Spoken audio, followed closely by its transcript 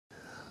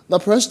The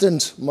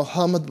President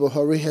Muhammadu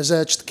Buhari has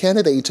urged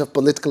candidates of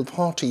political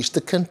parties to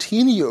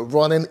continue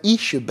running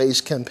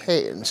issue-based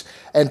campaigns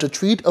and to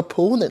treat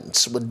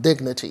opponents with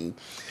dignity.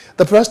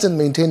 The President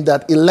maintained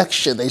that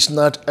election is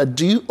not a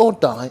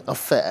do-or-die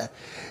affair.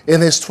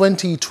 In his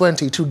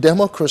 2022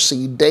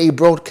 Democracy Day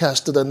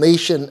broadcast to the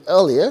nation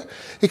earlier,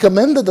 he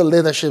commended the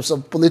leaderships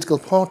of political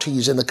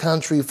parties in the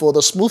country for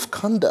the smooth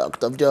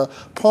conduct of their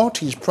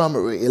party's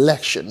primary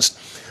elections.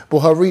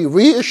 Buhari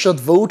reassured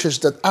voters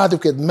that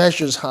adequate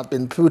measures had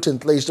been put in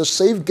place to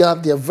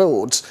safeguard their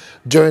votes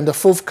during the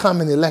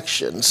forthcoming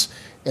elections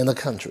in the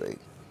country.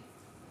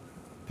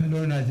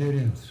 Fellow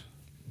Nigerians,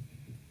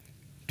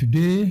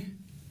 today,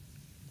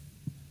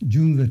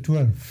 June the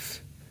 12th,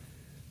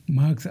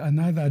 marks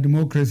another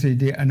Democracy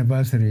Day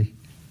anniversary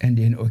and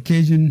an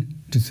occasion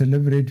to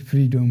celebrate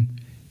freedom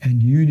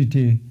and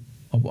unity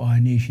of our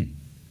nation.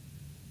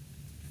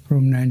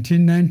 From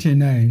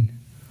 1999,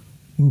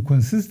 we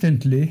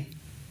consistently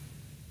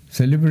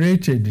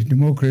celebrated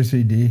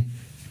Democracy Day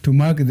to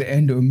mark the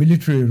end of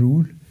military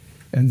rule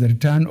and the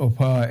return of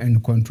power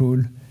and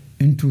control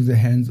into the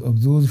hands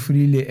of those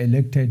freely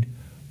elected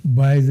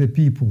by the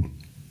people.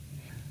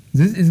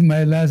 This is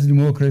my last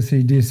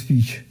Democracy Day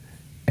speech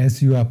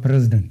as your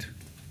president.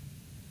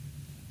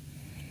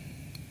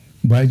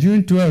 By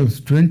June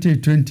 12,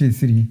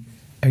 2023,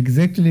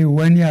 exactly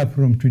 1 year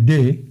from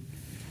today,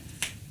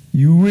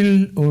 you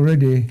will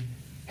already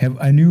have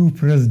a new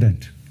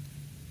president.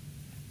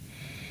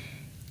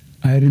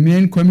 I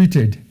remain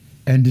committed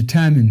and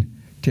determined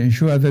to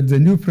ensure that the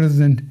new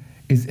president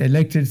is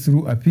elected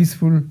through a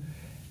peaceful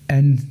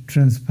and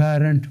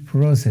transparent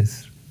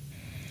process.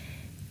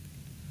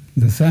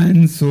 The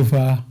signs so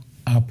far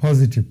are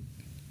positive.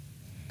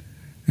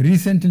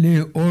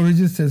 Recently, all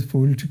registered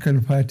political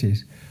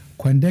parties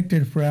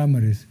conducted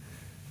primaries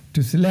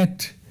to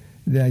select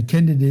their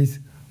candidates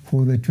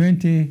for the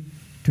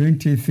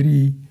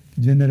 2023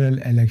 general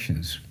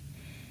elections.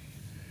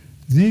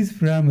 These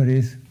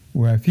primaries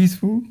were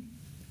peaceful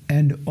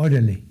and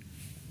orderly.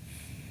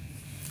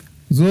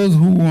 Those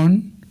who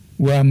won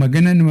were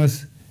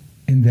magnanimous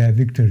in their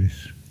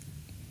victories.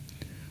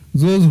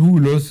 Those who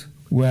lost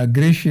were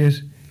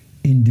gracious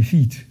in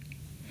defeat.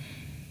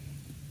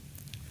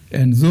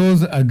 And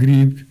those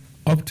aggrieved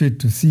opted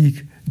to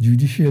seek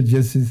judicial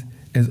justice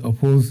as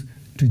opposed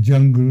to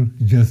jungle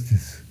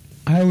justice.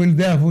 I will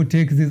therefore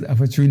take this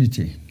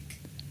opportunity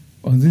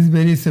on this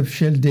very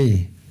special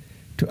day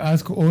to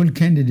ask all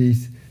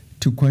candidates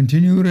to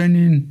continue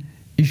running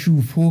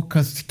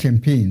issue-focused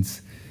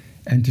campaigns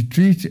and to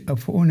treat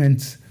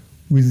opponents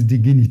with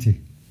dignity.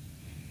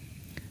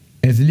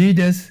 As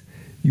leaders,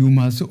 you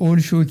must all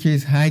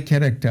showcase high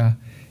character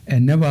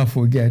and never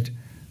forget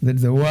that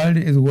the world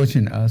is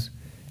watching us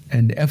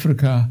and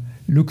Africa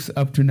looks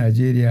up to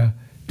Nigeria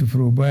to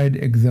provide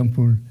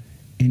example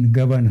in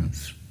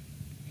governance.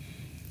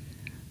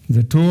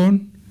 The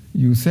tone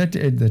you set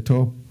at the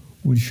top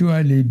will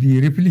surely be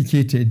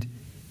replicated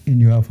in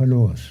your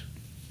followers.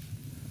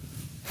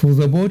 For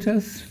the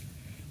voters,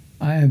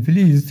 I am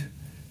pleased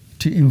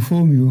to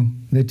inform you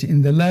that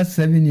in the last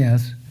 7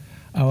 years,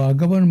 our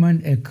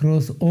government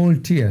across all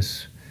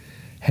tiers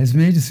has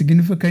made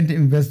significant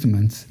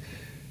investments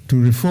to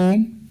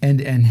reform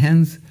and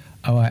enhance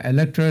our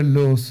electoral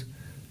laws,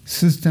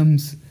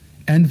 systems,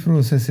 and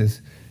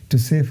processes to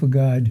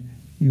safeguard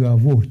your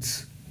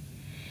votes.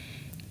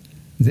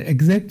 The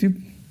executive,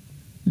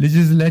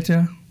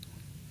 legislature,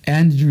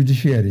 and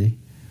judiciary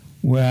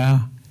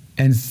were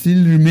and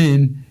still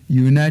remain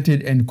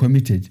united and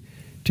committed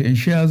to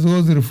ensure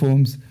those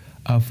reforms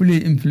are fully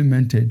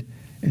implemented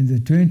in the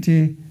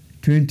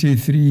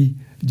 2023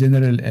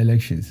 general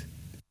elections.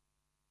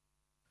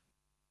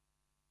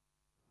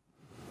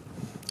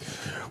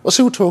 We're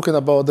still talking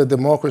about the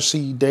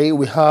Democracy Day.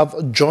 We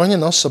have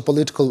joining us a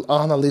political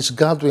analyst,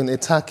 Godwin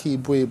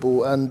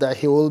Etakibuebu, and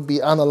he will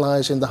be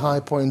analyzing the high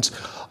points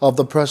of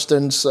the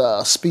president's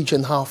speech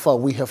and how far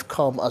we have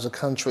come as a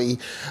country.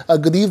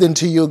 Good evening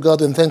to you,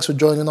 Godwin. Thanks for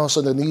joining us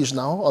on the news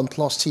now on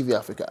Plus TV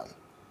Africa.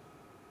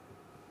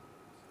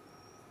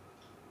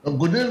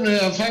 Good evening,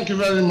 and thank you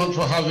very much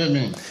for having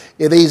me.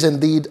 It is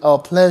indeed our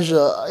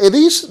pleasure. It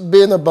has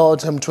been about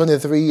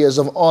 23 years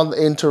of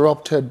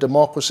uninterrupted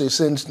democracy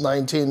since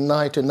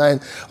 1999.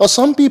 Or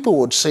some people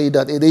would say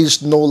that it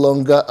is no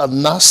longer a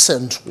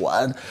nascent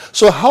one.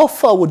 So how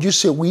far would you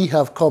say we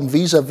have come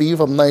vis-a-vis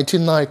from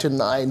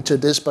 1999 to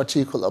this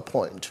particular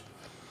point?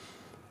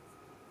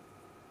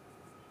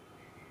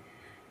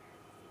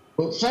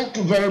 Well, thank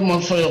you very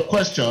much for your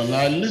question.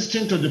 I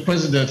listened to the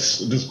president's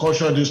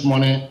discussion this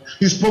morning.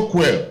 He spoke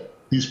well.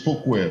 He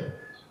spoke well.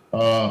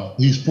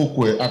 He spoke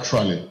well,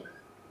 actually.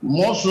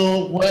 More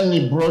so when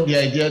he brought the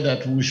idea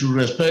that we should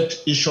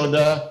respect each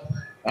other,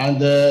 and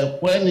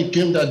when it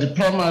came that the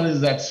primaries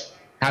that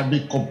had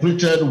been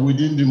completed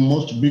within the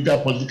most bigger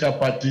political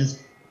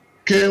parties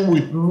came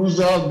with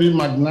losers being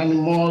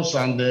magnanimous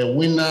and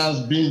winners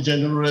being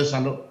generous,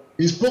 and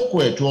he spoke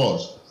well to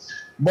us.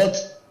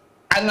 But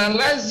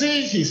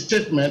analyzing his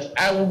statement,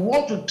 I would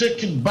want to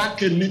take it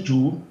back a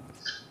little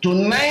to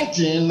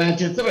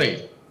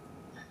 1993.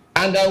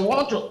 And I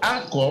want to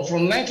anchor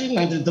from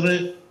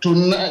 1993 to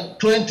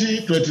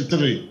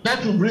 2023.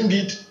 That will bring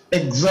it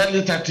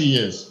exactly 30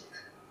 years.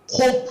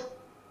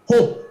 Hope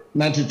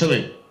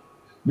 93.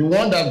 The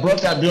one that brought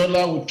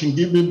Abiola with King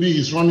Gibebi,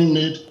 his running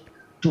mate,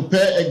 to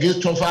pay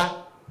against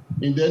Tofa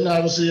in the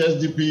NRC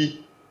SDP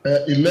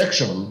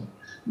election.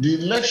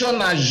 The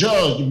election is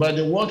judged by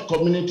the world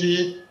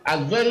community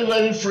as very,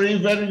 very free,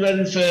 very,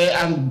 very fair,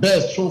 and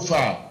best so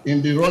far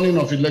in the running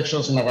of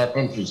elections in our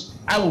countries.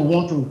 I would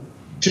want to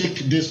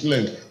take this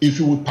length if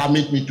you would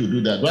permit me to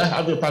do that. Do I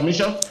have your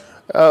permission?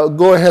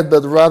 Go ahead,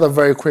 but rather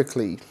very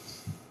quickly.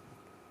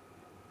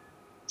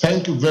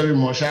 Thank you very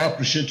much. I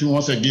appreciate you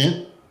once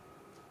again.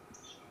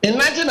 In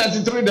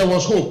 1993, there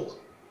was hope.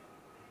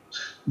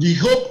 The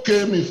hope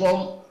came in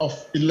form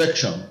of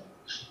election.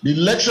 The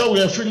election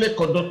were freely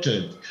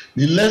conducted.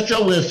 The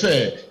election were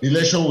fair. The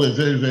election were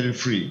very, very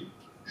free.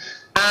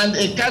 And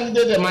a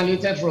candidate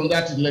emanated from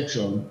that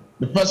election,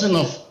 the person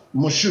of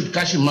Moshood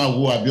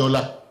Kashimawo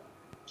Abiola,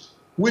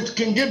 with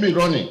King Gibebi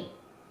running.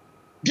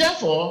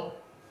 Therefore,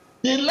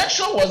 the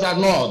election was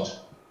annulled.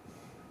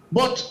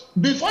 But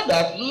before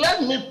that,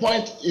 let me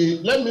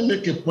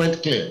make a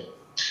point clear.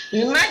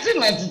 In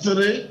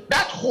 1993,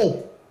 that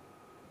hope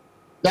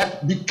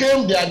that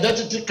became the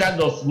identity card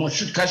of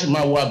Moshood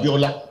Kashimawo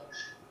Abiola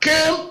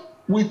came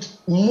with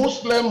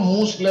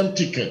Muslim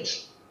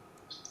ticket.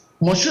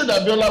 Moshood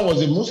Abiola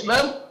was a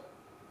Muslim.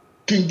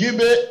 King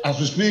Gibebi, as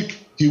we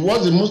speak, he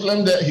was a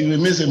Muslim there, he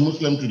remains a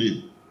Muslim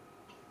today.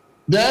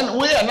 Then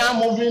we are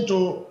now moving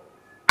to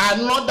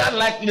another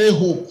likely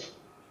hope,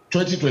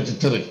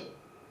 2023,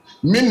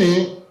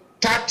 meaning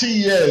 30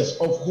 years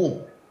of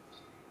hope.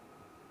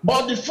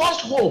 But the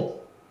first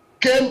hope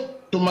came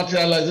to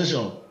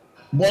materialization.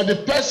 But the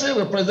person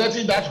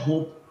representing that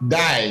hope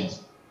died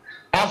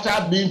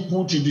after being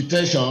put in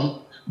detention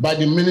by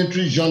the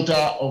military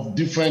junta of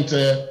different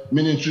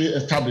military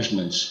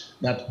establishments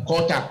that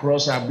cut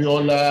across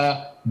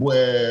Abiola,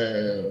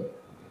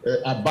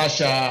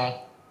 Abacha,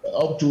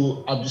 up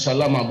to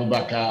Abdusalam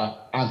Abubakar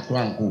and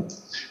Kwanku.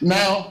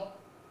 Now,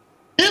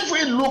 if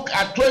we look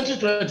at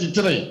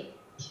 2023,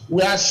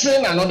 we are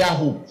seeing another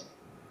hope.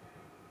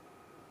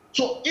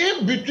 So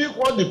in between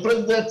what the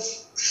president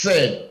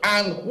said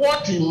and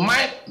what he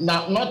might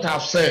not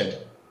have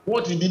said,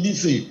 what he didn't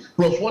say,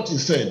 plus what he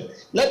said,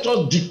 let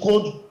us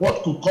decode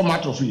what could come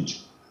out of it.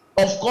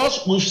 Of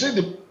course, we've seen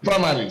the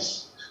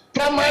primaries.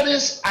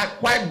 Primaries are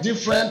quite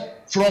different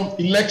from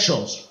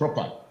elections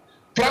proper.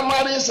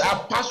 Primaries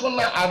are personal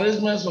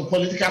arrangements of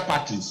political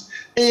parties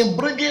in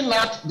bringing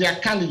out their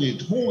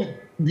candidate who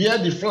bear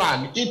the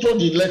flag into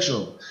the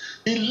election.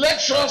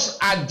 Elections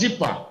are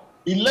deeper.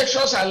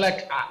 Elections are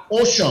like an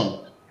ocean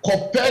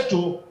compared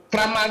to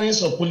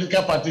primaries of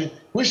political party,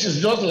 which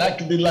is just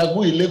like the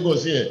Lagoon in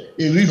Lagos here,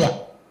 a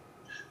river.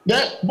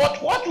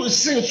 But what we've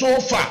seen so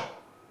far,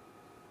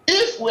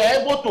 if we're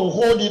able to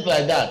hold it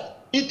like that,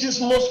 it is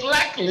most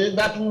likely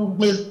that we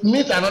will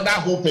meet another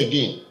hope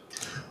again.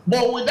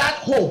 But with that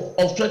hope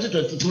of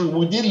 2023,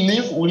 will it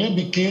live? Will it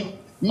be killed?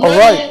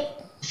 Many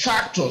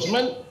factors.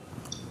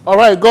 All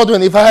right,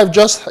 Godwin, if I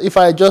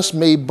just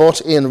may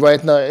butt in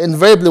right now,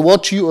 invariably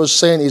what you are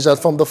saying is that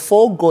from the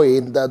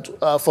foregoing, that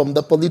from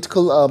the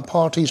political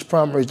parties'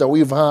 primaries that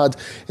we've had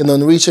in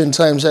recent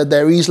times, that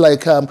there is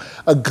like a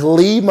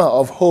glimmer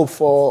of hope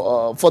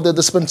for the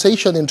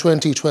dispensation in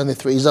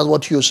 2023. Is that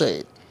what you're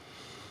saying?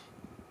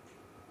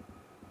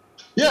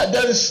 Yeah,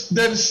 there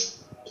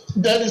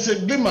is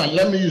a glimmer.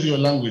 Let me use your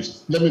language.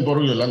 Let me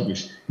borrow your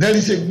language. There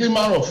is a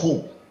glimmer of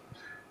hope,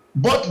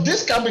 but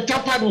this can be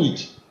tampered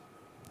with.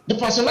 The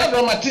personal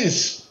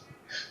dramatists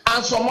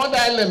and some other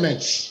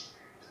elements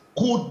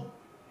could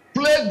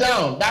play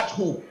down that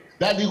hope,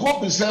 that the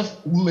hope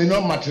itself may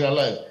not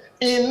materialize.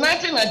 In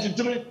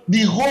 1993,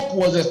 the hope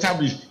was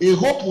established, a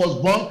hope was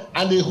born,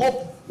 and a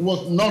hope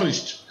was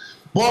nourished.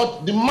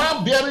 But the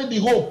man bearing the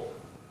hope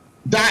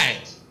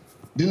died.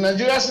 The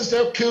Nigerian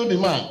system killed the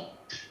man.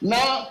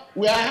 Now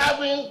we are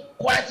having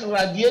quite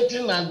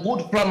radiating and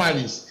good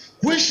primaries,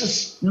 which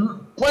is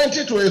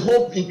pointing to a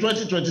hope in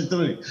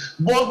 2023.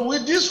 But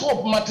with this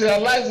hope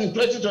materialized in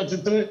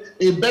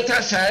 2023, a better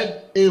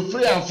child, a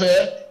free and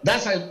fair,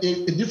 that's a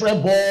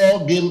different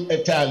ball game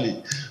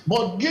entirely.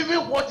 But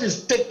given what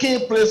is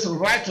taking place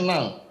right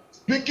now,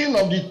 speaking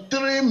of the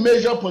two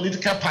major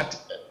political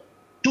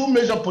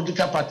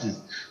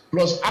parties,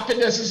 plus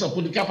appendices of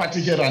political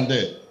parties here and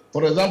there.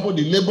 For example,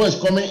 the Labour is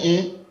coming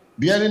in,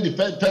 bearing the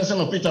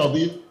person of Peter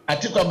Obi.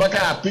 Atiku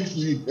Abubakar picked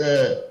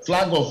the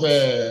flag of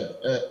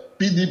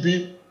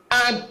PDP,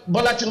 and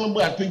Bola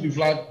Tinubu had picked the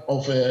flag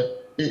of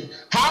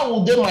how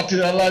would they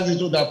materialize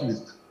into that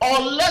place?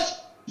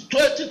 Unless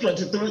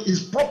 2023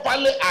 is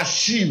properly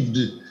achieved,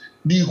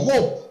 the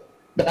hope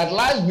that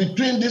lies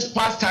between these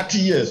past 30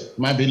 years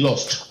might be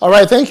lost. All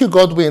right, thank you,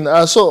 Godwin.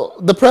 So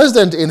the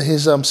president in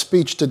his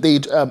speech to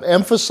date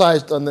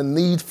emphasized on the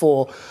need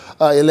for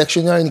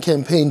electioneering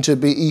campaign to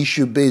be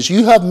issue-based.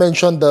 You have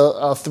mentioned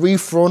the three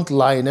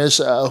frontliners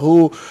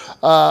who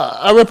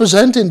are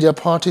representing their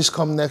parties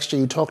come next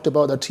year. You talked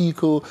about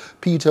Atiku,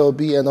 Peter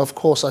Obi, and of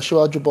course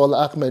Asiwaju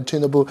Bola Ahmed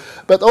Tinubu.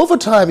 But over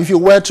time, if you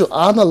were to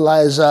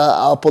analyze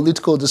our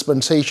political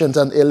dispensations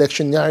and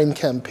electioneering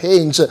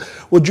campaigns,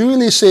 would you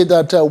really say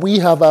that we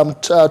have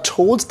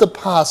towards the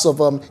path of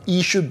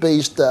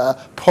issue-based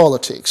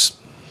politics?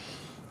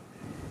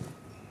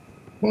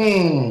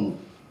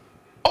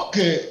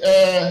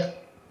 Okay,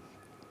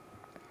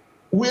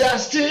 we are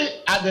still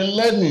at the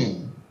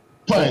learning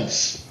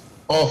points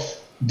of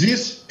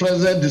this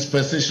present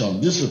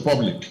dispensation, this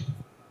republic.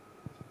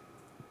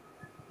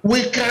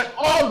 We can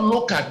all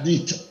look at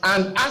it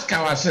and ask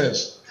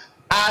ourselves,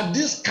 are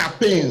these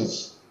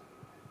campaigns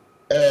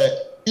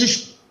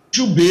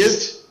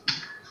issue-based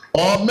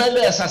or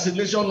merely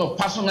assassination of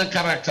personal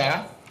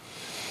character,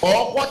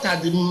 or what are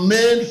the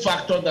main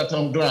factors that are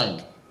on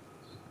ground?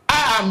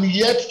 I am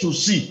yet to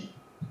see.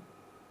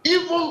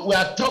 Even we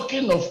are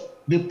talking of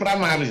the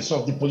primaries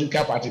of the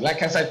political party.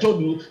 Like as I told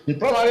you, the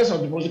primaries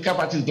of the political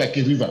party is like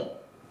a river.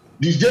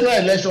 The general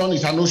election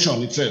is an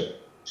ocean itself.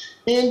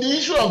 In the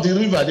issue of the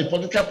river, the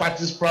political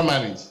party's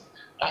primaries,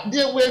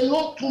 there were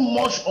not too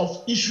much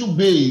of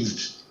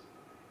issue-based.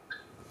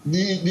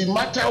 The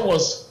matter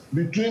was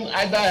between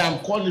either I am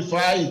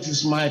qualified, it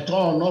is my turn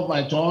or not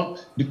my turn,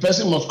 the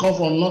person must come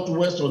from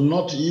northwest or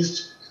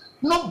northeast.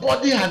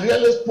 Nobody had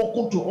really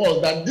spoken to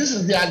us that this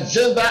is the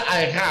agenda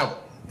I have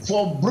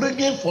for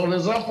bringing, for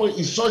example,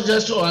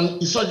 insurgency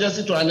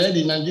to an end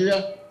in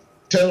Nigeria,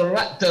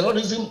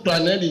 terrorism to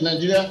an end in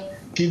Nigeria,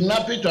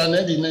 kidnapping to an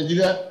end in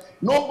Nigeria.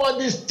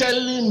 Nobody is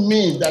telling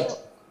me that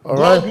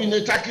Godwin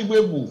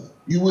Etakibuebu,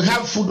 you will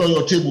have food on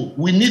your table.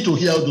 We need to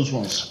hear those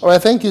ones. All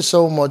right, thank you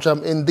so much.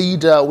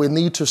 Indeed, we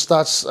need to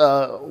start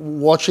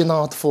watching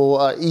out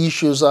for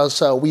issues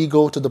as we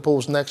go to the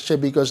polls next year,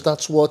 because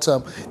that's what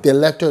the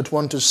electorate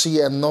want to see,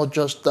 and not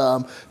just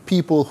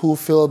people who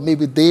feel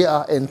maybe they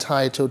are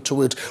entitled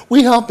to it.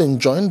 We have been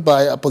joined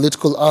by a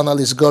political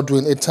analyst,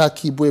 Godwin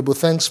Etakibuebu.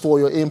 Thanks for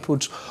your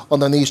input on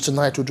the news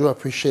tonight. We do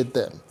appreciate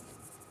them.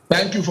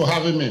 Thank you for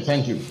having me.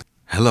 Thank you.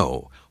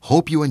 Hello.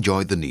 Hope you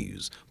enjoyed the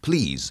news.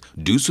 Please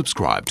do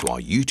subscribe to our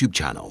YouTube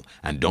channel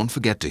and don't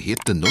forget to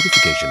hit the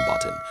notification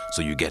button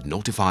so you get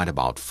notified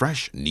about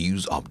fresh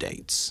news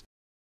updates.